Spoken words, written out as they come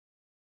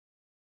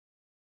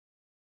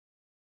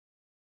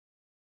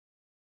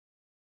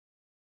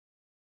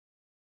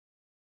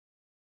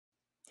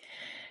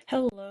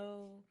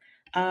Hello.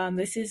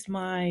 This is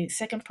my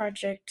second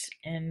project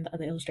in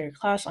the Illustrator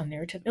class on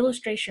narrative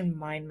illustration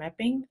mind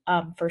mapping.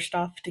 First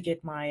off, to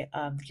get my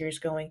gears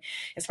going,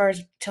 as far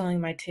as telling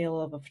my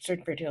tale of a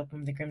certain fairy tale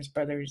from the Grimm's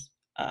brothers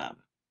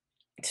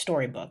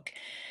storybook.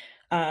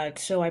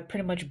 So I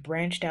pretty much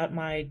branched out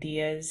my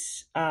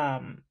ideas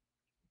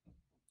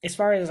as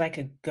far as I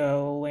could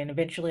go, and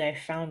eventually I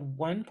found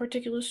one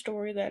particular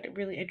story that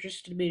really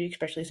interested me,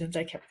 especially since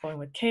I kept going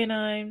with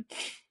canine,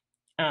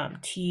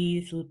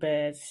 teeth,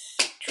 lupus,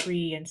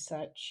 tree, and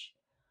such.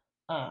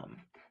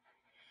 Um,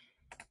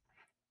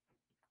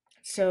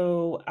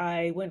 so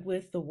I went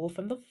with The Wolf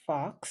and the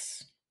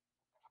Fox.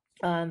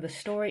 The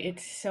story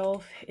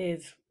itself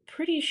is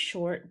pretty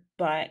short,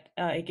 but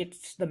it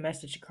gets the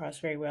message across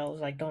very well.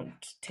 It's like, don't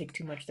take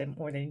too much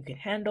more than you can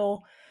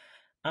handle.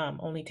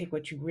 Only take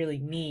what you really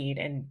need,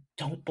 and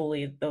don't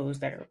bully those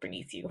that are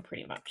beneath you,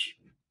 pretty much.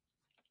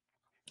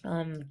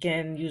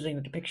 Again, using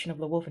the depiction of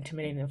the wolf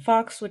intimidating the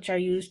fox, which I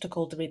used to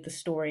cultivate the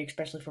story,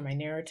 especially for my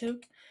narrative.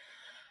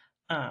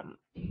 Um,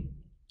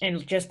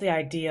 and just the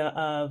idea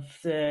of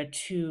the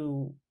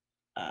two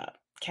uh,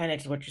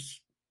 candidates, which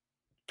is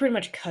pretty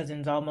much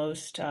cousins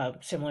almost,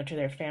 similar to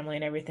their family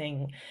and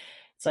everything.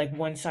 It's like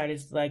one side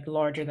is like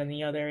larger than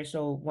the other,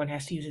 so one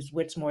has to use his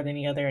wits more than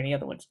the other, and the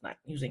other one's not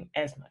using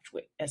as much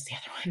wit as the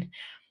other one.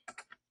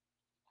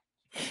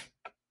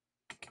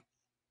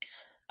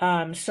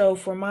 So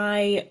for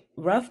my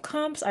rough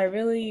comps, I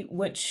really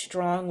went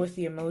strong with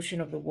the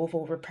emotion of the wolf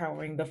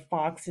overpowering the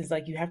fox. Is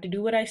like, you have to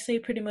do what I say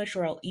pretty much,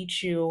 or I'll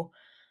eat you.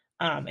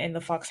 And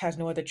the fox has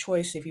no other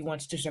choice. If he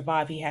wants to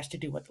survive, he has to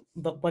do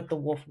what the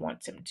wolf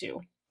wants him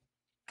to.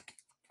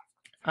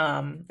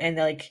 And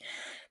like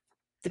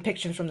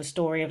depictions from the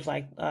story of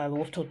like the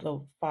wolf told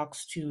the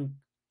fox to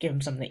give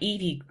him something to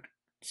eat. He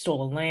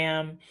stole a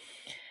lamb.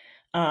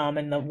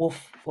 And the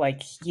wolf,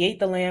 like, he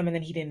ate the lamb, and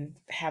then he didn't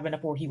have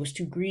enough, or he was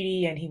too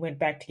greedy, and he went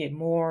back to get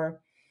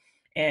more.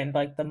 And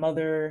like the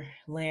mother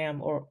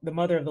lamb, or the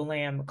mother of the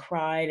lamb,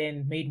 cried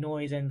and made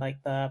noise, and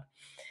like the,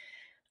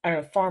 I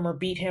don't know, farmer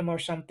beat him or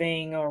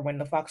something. Or when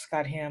the fox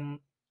got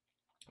him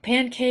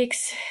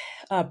pancakes,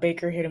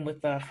 baker hit him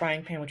with the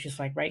frying pan, which is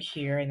like right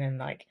here, and then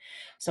like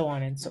so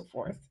on and so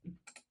forth.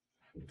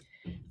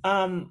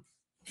 um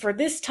for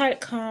this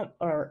tight comp,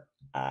 or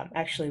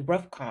actually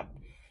rough comp,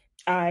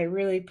 I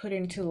really put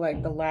into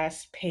like the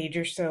last page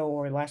or so,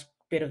 or last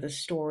bit of the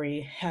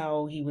story,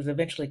 how he was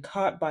eventually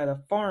caught by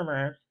the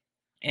farmer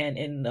and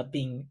ended up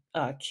being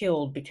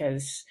killed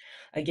because,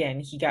 again,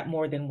 he got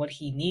more than what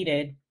he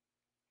needed.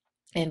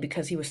 And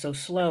because he was so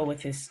slow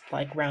with his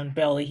like round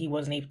belly, he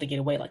wasn't able to get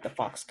away like the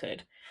fox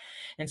could.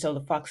 And so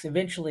the fox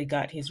eventually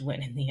got his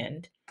win in the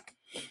end.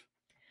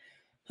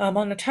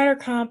 On the tighter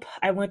comp,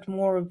 I went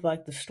more of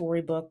like the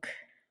storybook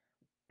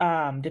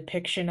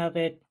depiction of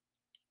it,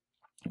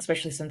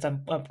 especially since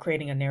I'm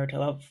creating a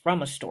narrative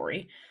from a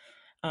story.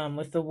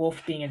 With the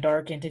wolf being a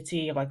dark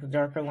entity, of like the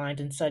darker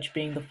lines and such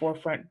being the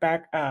forefront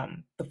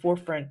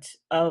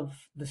of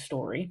the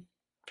story,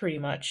 pretty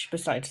much,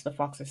 besides the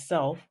fox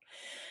itself.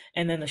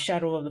 And then the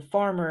shadow of the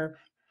farmer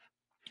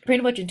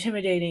pretty much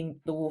intimidating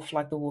the wolf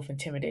like the wolf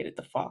intimidated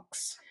the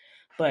fox.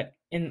 But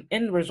in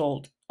the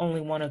result,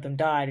 only one of them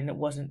died, and it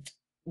wasn't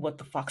what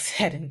the fox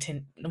had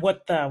intended,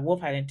 what the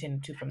wolf had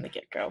intended to from the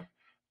get-go.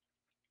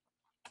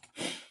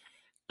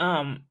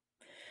 Um,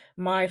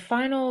 My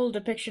final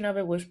depiction of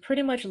it was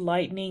pretty much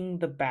lightening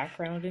the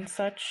background and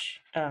such,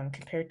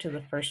 compared to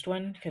the first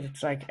one, because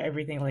it's like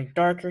everything like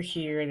darker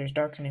here, there's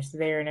darkness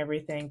there and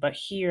everything. But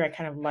here I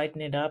kind of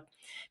lighten it up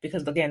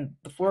because, again,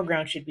 the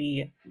foreground should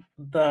be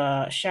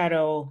the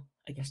shadow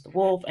against the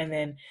wolf, and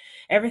then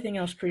everything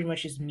else pretty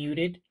much is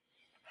muted.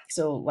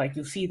 So like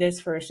you'll see this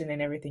first and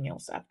then everything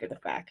else after the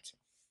fact.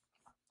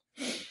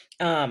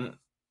 Um,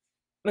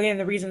 Again,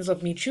 the reasons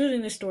of me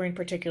choosing this story in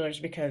particular is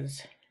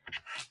because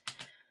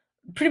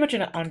pretty much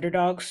an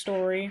underdog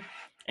story,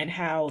 and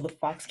how the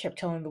fox kept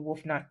telling the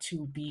wolf not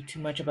to be too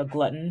much of a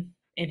glutton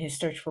in his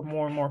search for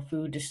more and more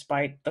food,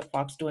 despite the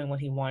fox doing what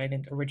he wanted.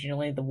 And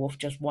originally, the wolf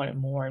just wanted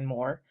more and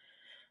more.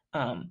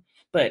 Um,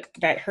 but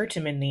that hurt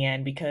him in the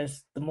end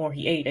because the more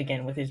he ate,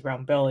 again with his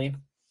round belly,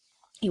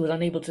 he was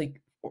unable to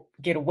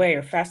get away,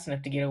 or fast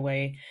enough to get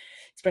away,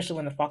 especially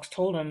when the fox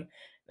told him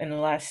in the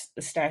last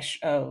stash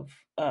of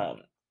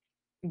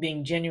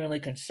being genuinely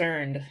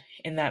concerned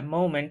in that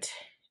moment,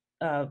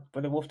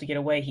 for the wolf to get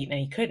away,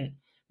 he couldn't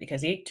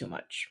because he ate too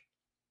much.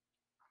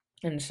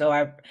 And so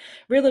I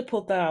really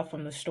pulled that out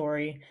from the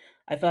story.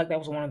 I felt like that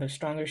was one of the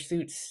stronger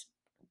suits,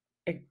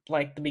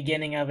 like the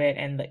beginning of it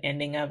and the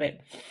ending of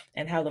it,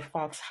 and how the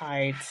fox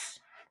hides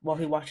while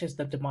he watches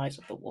the demise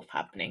of the wolf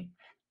happening.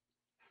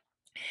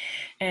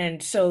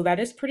 And so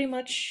that is pretty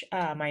much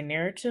my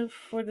narrative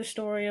for the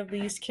story of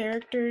these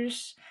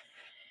characters.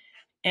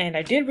 And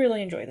I did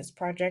really enjoy this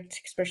project,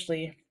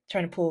 especially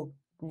trying to pull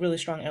really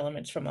strong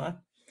elements from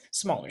a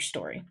smaller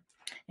story.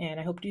 And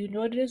I hope you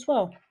enjoyed it as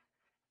well.